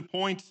 And the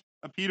point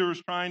Peter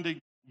is trying to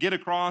get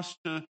across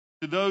to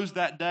those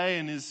that day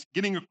and is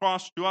getting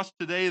across to us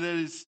today that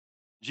is,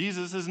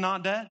 Jesus is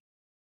not dead.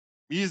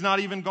 He is not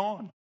even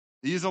gone.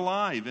 He is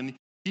alive, and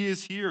he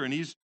is here, and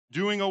he's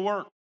doing a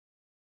work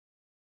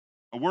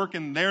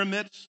in their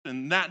midst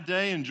and that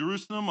day in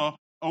Jerusalem,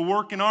 a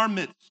work in our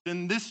midst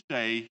in this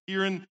day,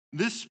 here in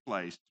this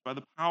place, by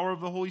the power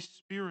of the Holy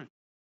Spirit.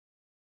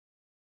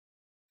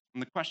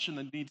 And the question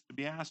that needs to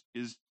be asked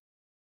is,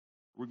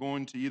 we're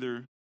going to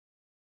either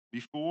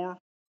be for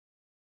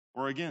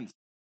or against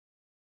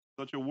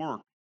such a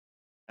work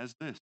as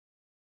this.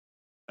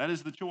 That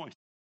is the choice.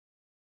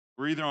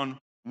 We're either on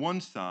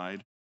one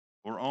side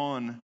or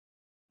on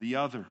the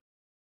other.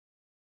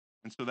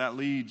 And so that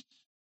leads,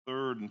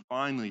 third and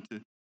finally,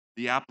 to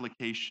the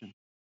application.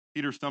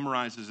 Peter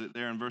summarizes it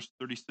there in verse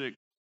 36.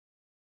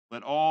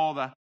 Let all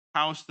the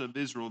house of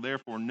Israel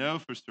therefore know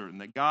for certain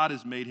that God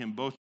has made him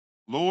both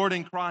Lord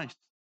and Christ,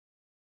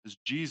 as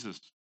Jesus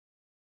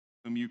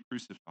whom you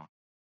crucified.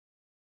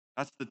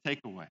 That's the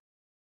takeaway,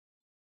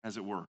 as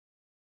it were.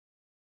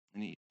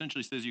 And he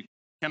essentially says you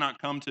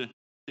cannot come to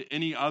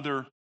any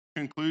other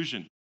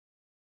conclusion.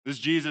 This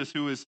Jesus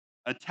who is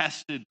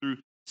attested through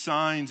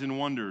signs and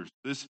wonders,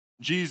 this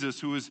Jesus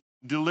who was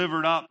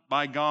delivered up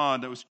by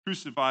God, that was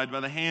crucified by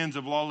the hands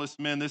of lawless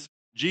men, this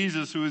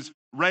Jesus who is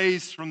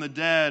raised from the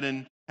dead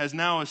and has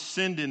now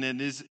ascended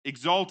and is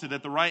exalted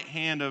at the right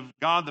hand of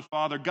God the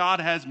Father. God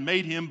has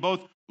made him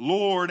both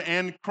Lord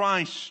and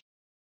Christ.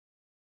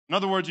 In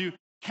other words, you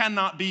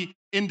cannot be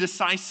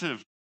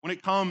indecisive when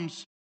it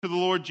comes to the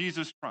Lord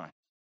Jesus Christ.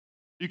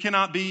 You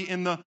cannot be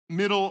in the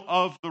middle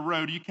of the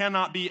road. You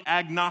cannot be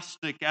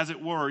agnostic, as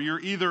it were.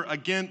 You're either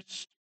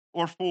against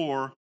or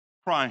for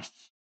Christ.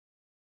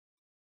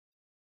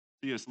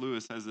 C.S.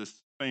 Lewis has this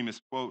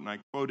famous quote, and I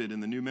quote it in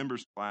the new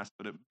members class,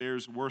 but it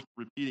bears worth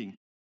repeating.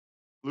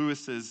 Lewis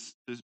says,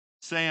 to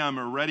say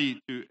I'm ready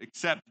to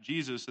accept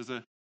Jesus as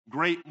a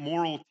great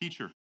moral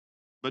teacher,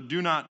 but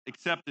do not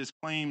accept his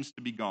claims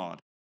to be God.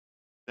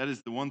 That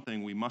is the one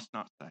thing we must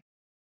not say.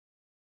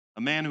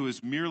 A man who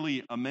is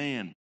merely a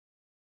man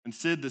and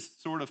said the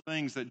sort of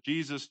things that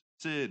Jesus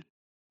said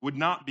would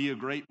not be a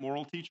great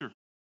moral teacher.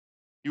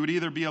 He would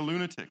either be a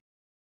lunatic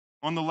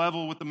on the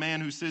level with the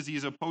man who says he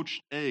is a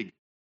poached egg,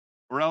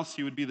 or else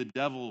he would be the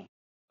devil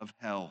of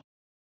hell.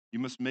 You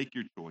must make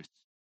your choice.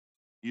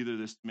 Either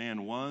this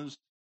man was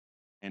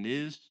and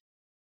is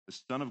the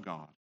Son of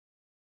God,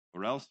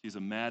 or else he's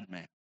a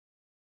madman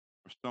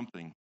or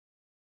something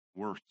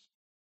worse.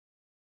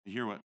 You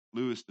hear what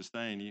Lewis is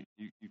saying.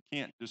 You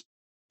can't just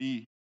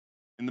be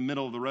in the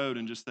middle of the road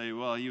and just say,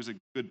 well, he was a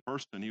good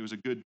person. He was a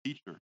good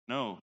teacher.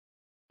 No,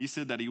 he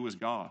said that he was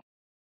God.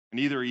 And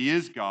either he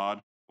is God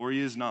or he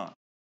is not.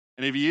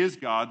 And if he is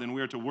God, then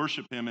we are to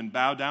worship him and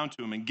bow down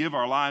to him and give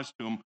our lives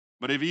to him.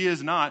 But if he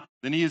is not,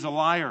 then he is a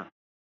liar.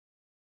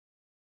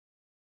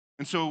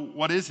 And so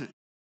what is it?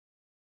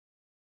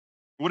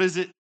 What is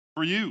it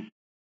for you?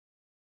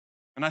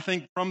 And I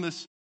think from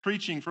this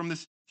preaching, from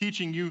this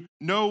teaching, you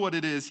know what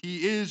it is.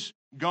 He is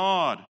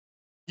God.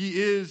 He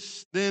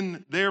is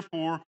then,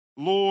 therefore,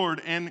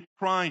 Lord and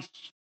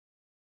Christ.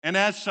 And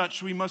as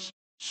such, we must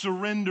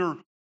surrender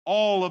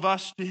all of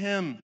us to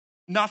him.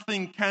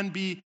 Nothing can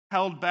be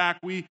held back.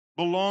 We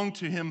belong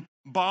to him,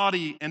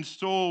 body and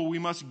soul. We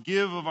must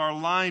give of our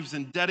lives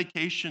in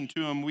dedication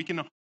to him. We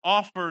can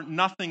offer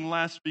nothing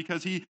less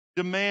because he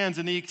demands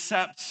and he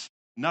accepts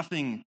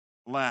nothing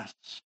less.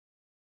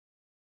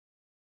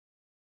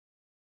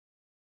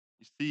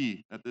 You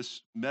see that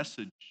this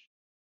message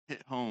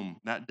hit home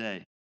that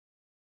day.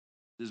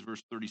 This is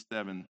verse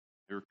 37.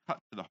 They were cut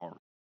to the heart.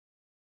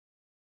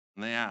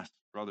 And they asked,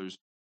 brothers,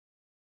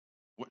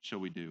 what shall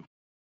we do?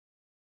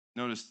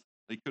 Notice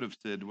they could have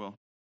said, well,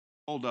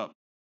 hold up,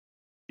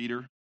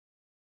 Peter.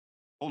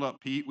 Hold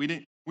up, Pete. We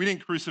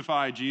didn't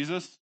crucify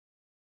Jesus.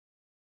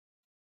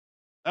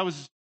 That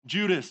was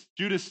Judas.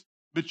 Judas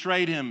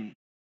betrayed him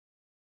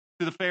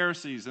to the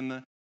Pharisees, and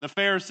the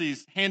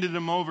Pharisees handed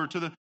him over to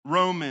the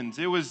Romans.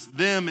 It was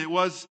them. It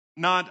was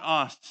not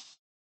us.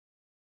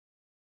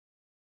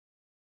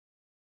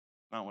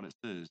 Not what it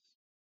says,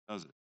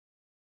 does it?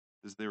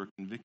 It says they were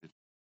convicted.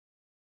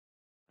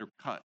 They're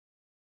cut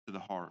to the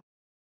heart.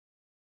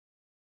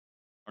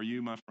 Are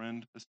you, my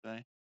friend, this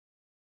day?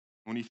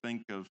 When you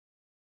think of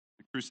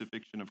the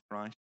crucifixion of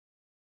Christ,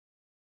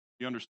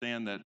 you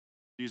understand that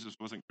Jesus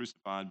wasn't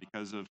crucified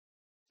because of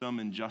some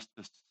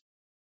injustice,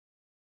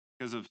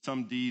 because of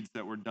some deeds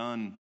that were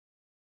done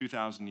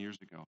 2,000 years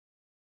ago.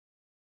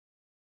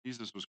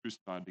 Jesus was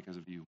crucified because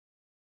of you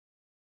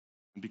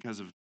and because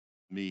of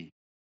me.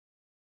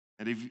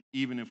 And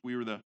even if we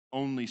were the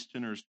only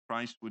sinners,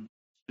 Christ would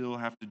still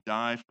have to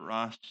die for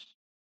us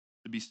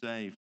to be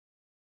saved.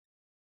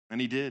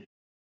 And he did.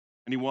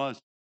 And he was,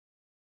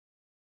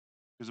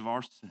 because of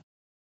our sin.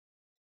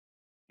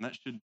 And that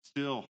should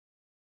still,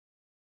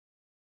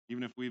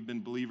 even if we've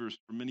been believers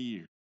for many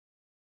years,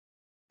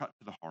 cut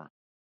to the heart.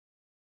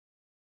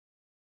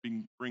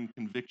 Bring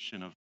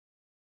conviction of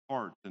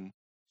heart and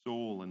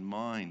soul and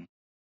mind.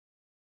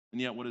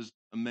 And yet what is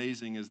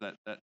amazing is that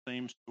that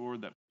same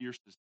sword that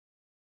pierces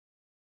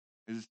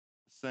is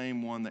the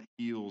same one that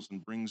heals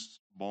and brings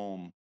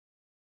balm.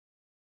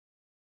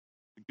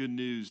 The good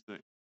news that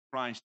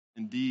Christ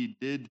indeed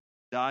did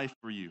die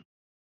for you, so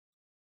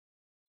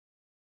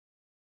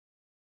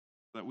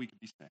that we could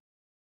be saved,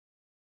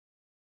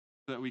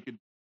 so that we could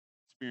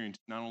experience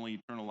not only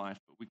eternal life,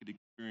 but we could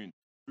experience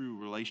true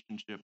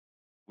relationship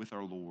with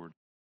our Lord.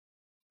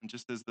 And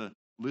just as the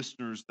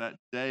listeners that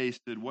day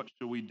said, what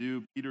shall we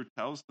do? Peter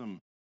tells them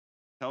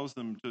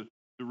to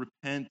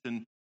repent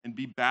and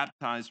be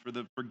baptized for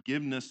the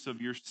forgiveness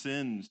of your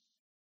sins.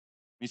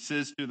 He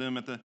says to them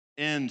at the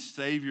end,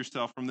 save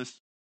yourself from this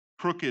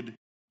crooked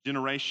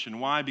generation.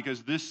 Why?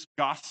 Because this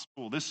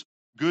gospel, this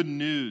good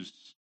news,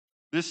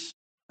 this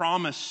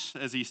promise,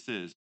 as he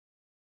says,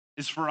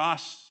 is for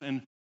us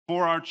and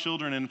for our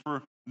children and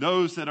for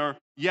those that are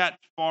yet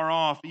far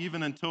off,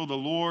 even until the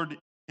Lord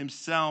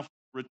himself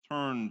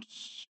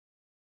returns.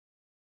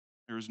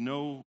 There is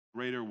no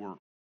greater work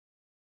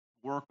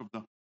of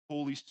the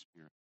Holy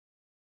Spirit.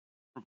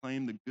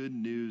 Proclaim the good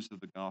news of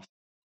the gospel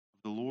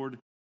of the Lord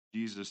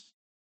Jesus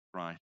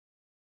Christ.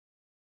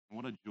 And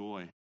what a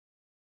joy,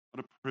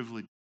 what a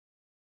privilege.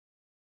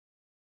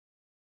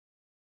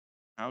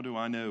 How do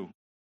I know?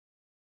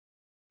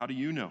 How do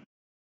you know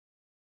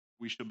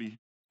we shall be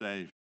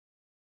saved?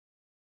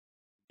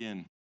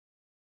 Again,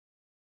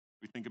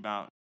 we think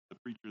about the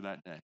preacher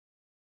that day,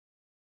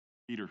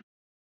 Peter.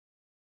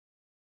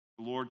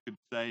 The Lord could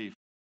save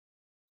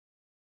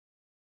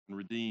and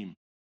redeem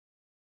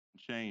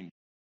and change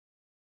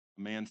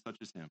a man such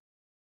as him.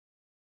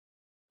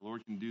 The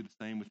Lord can do the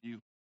same with you.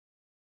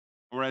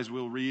 Or as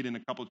we'll read in a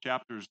couple of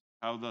chapters,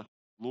 how the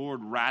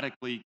Lord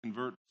radically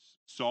converts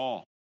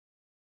Saul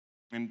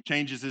and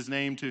changes his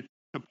name to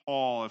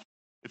Paul.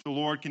 If the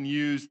Lord can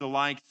use the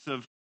likes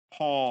of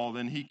Paul,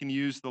 then he can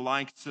use the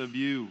likes of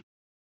you.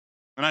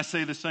 And I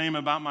say the same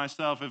about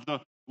myself. If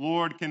the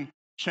Lord can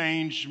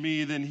change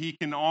me, then he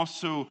can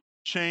also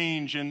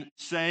change and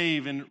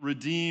save and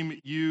redeem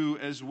you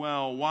as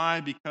well.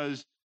 Why?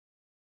 Because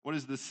what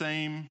is the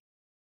same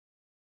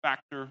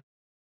factor?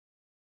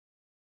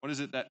 What is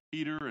it that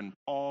Peter and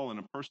Paul and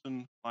a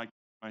person like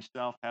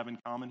myself have in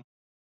common?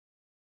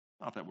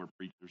 It's not that we're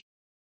preachers.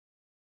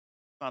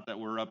 It's not that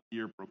we're up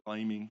here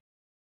proclaiming.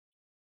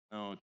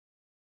 No, it's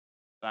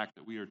the fact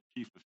that we are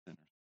chief of sinners.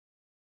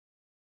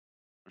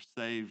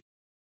 We're saved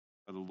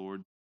by the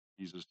Lord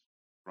Jesus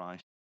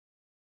Christ.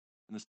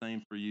 And the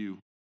same for you.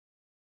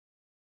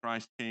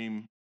 Christ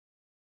came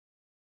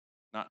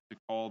not to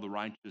call the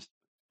righteous, but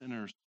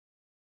sinners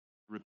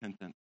to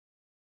repentance.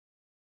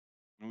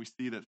 And we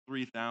see that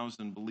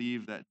 3,000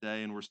 believed that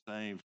day and were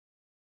saved.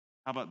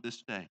 How about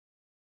this day?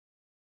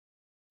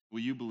 Will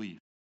you believe?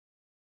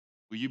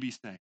 Will you be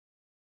saved?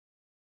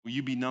 Will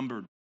you be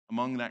numbered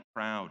among that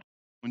crowd?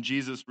 When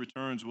Jesus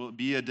returns, will it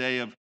be a day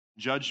of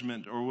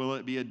judgment or will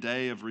it be a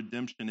day of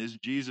redemption? Is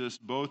Jesus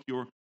both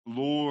your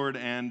Lord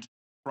and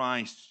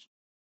Christ?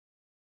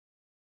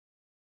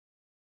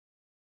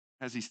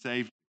 Has he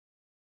saved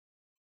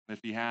you? And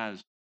if he has,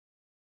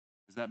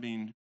 is that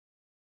being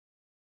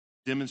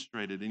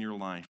demonstrated in your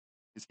life?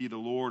 Is he the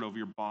Lord over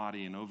your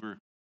body and over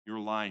your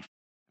life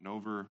and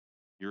over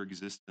your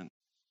existence?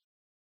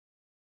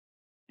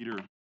 Peter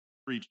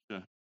preached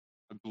a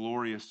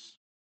glorious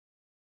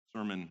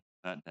sermon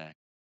that day.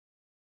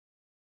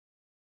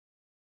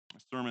 A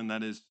sermon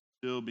that is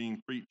still being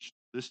preached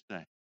this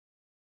day.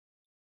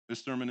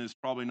 This sermon is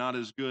probably not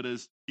as good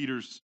as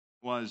Peter's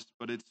was,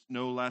 but it's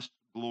no less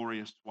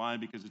glorious. Why?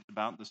 Because it's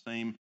about the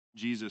same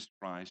Jesus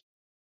Christ.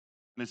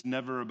 And it's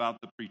never about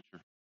the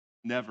preacher.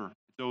 Never.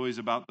 It's always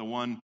about the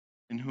one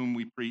in whom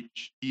we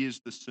preach. He is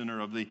the center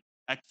of the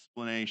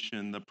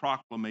explanation, the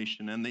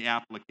proclamation, and the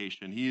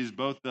application. He is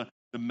both the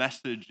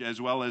message as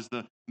well as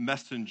the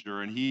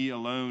messenger, and he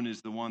alone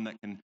is the one that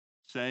can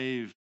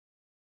save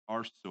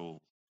our souls.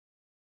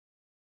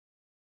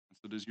 And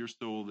so does your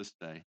soul this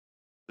day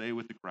say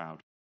with the crowd,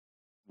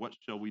 what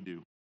shall we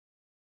do?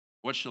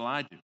 What shall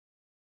I do?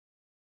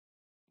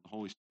 The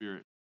Holy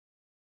Spirit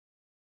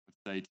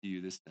would say to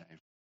you this day,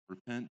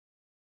 repent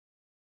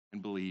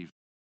and believe.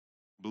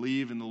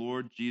 Believe in the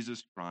Lord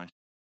Jesus Christ.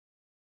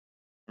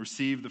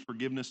 Receive the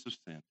forgiveness of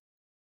sin.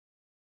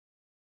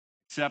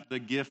 Accept the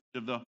gift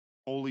of the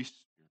Holy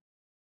Spirit.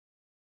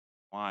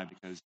 Why?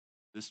 Because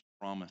this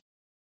promise,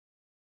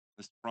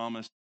 this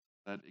promise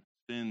that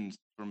extends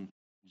from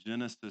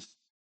Genesis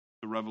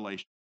to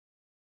Revelation,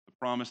 the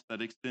promise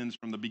that extends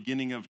from the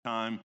beginning of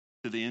time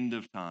to the end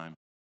of time,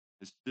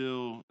 is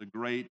still the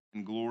great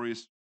and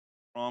glorious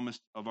promise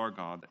of our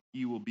God, that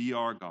He will be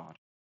our God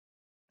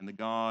and the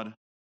God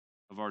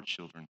of our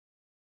children.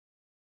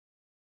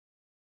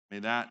 May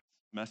that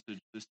message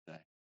this day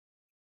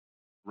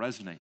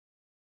resonate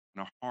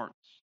in our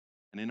hearts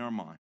and in our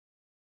minds.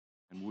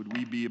 And would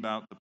we be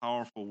about the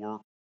powerful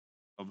work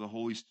of the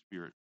Holy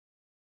Spirit,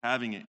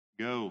 having it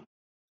go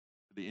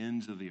to the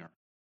ends of the earth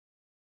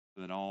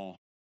so that all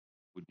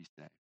would be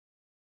saved.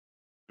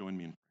 Join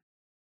me in prayer.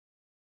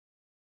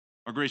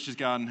 Our gracious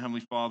God and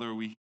Heavenly Father,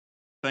 we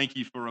thank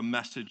you for a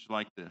message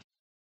like this,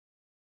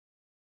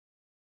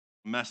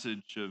 a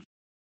message of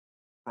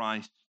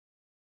Christ,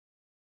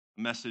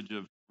 a message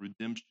of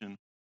redemption,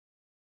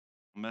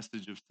 a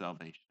message of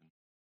salvation.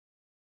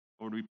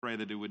 Lord, we pray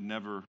that it would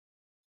never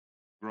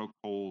grow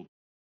cold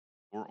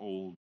or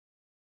old,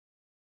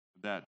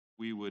 that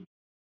we would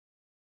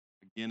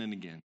again and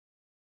again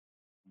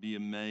be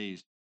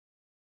amazed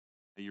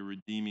at your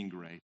redeeming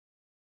grace,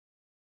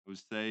 that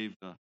would save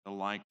the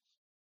likes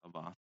of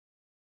us,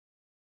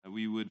 that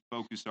we would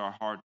focus our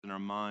hearts and our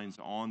minds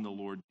on the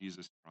Lord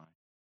Jesus Christ,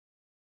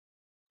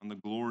 on the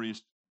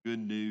glorious good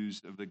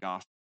news of the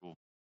gospel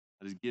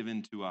that is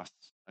given to us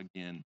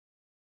again.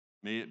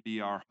 May it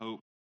be our hope.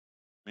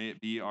 May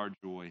it be our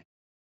joy.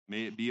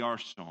 May it be our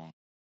song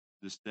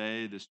this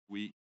day, this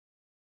week,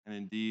 and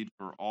indeed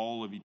for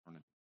all of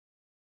eternity.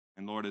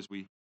 And Lord, as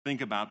we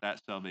think about that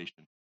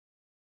salvation,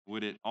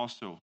 would it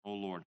also, oh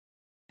Lord,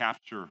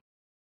 capture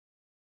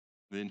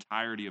the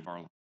entirety of our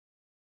life?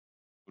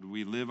 Would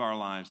we live our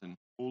lives in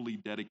holy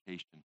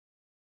dedication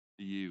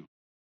to you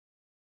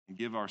and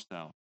give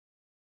ourselves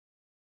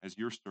as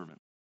your servant,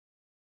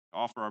 to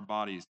offer our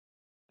bodies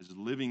as a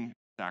living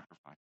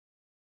sacrifice,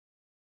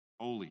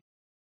 holy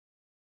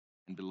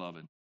and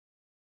beloved,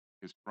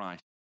 because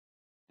Christ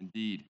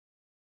indeed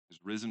is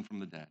risen from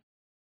the dead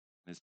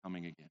and is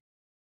coming again.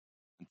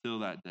 Until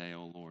that day,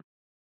 O Lord,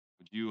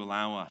 would you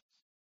allow us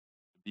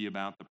to be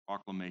about the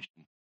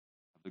proclamation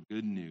of the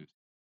good news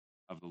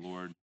of the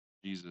Lord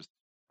Jesus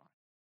Christ.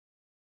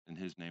 In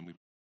his name we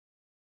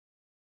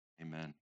pray. Amen.